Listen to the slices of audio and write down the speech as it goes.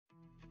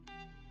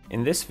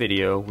In this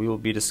video, we will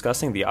be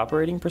discussing the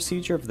operating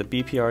procedure of the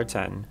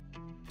BPR-10.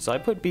 So I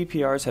put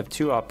BPRs have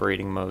two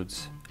operating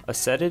modes. A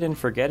set it and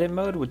forget it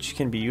mode, which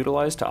can be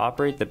utilized to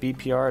operate the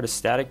BPR at a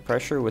static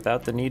pressure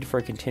without the need for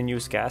a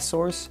continuous gas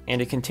source,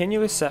 and a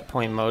continuous set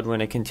point mode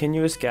when a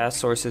continuous gas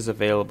source is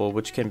available,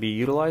 which can be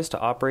utilized to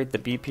operate the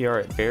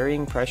BPR at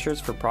varying pressures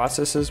for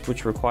processes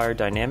which require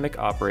dynamic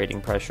operating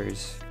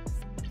pressures.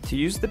 To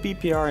use the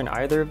BPR in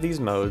either of these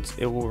modes,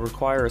 it will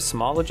require a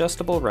small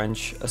adjustable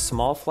wrench, a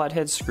small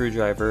flathead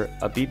screwdriver,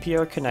 a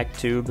BPR connect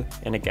tube,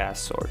 and a gas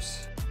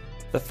source.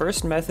 The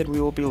first method we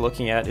will be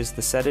looking at is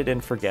the set it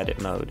and forget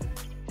it mode.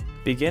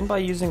 Begin by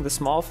using the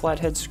small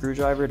flathead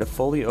screwdriver to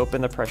fully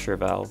open the pressure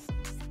valve.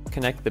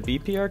 Connect the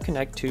BPR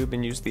connect tube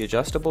and use the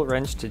adjustable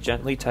wrench to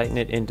gently tighten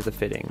it into the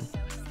fitting.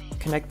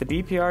 Connect the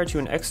BPR to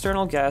an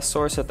external gas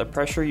source at the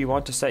pressure you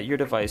want to set your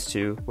device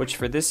to, which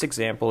for this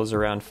example is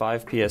around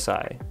 5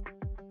 psi.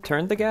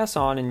 Turn the gas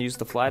on and use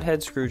the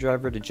flathead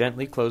screwdriver to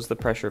gently close the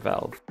pressure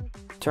valve.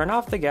 Turn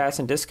off the gas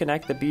and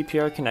disconnect the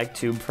BPR connect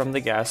tube from the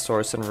gas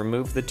source and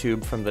remove the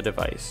tube from the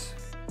device.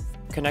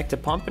 Connect a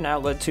pump and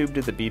outlet tube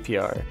to the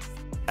BPR.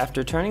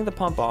 After turning the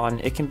pump on,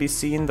 it can be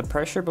seen the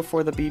pressure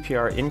before the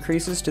BPR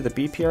increases to the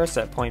BPR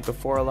set point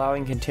before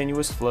allowing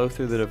continuous flow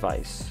through the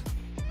device.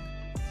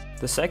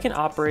 The second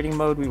operating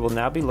mode we will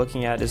now be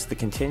looking at is the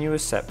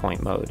continuous set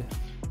point mode.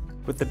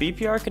 With the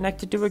BPR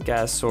connected to a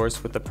gas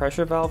source with the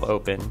pressure valve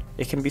open,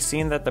 it can be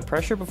seen that the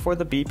pressure before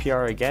the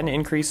BPR again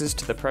increases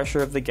to the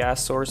pressure of the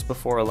gas source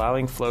before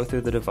allowing flow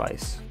through the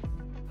device.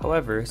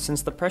 However,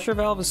 since the pressure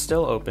valve is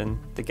still open,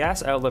 the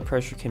gas outlet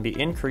pressure can be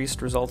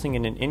increased, resulting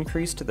in an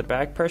increase to the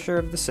back pressure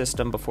of the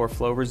system before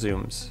flow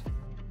resumes.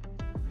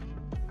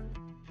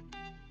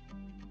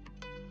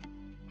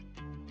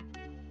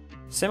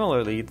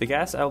 Similarly, the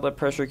gas outlet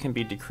pressure can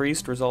be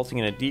decreased, resulting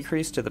in a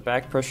decrease to the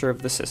back pressure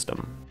of the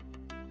system.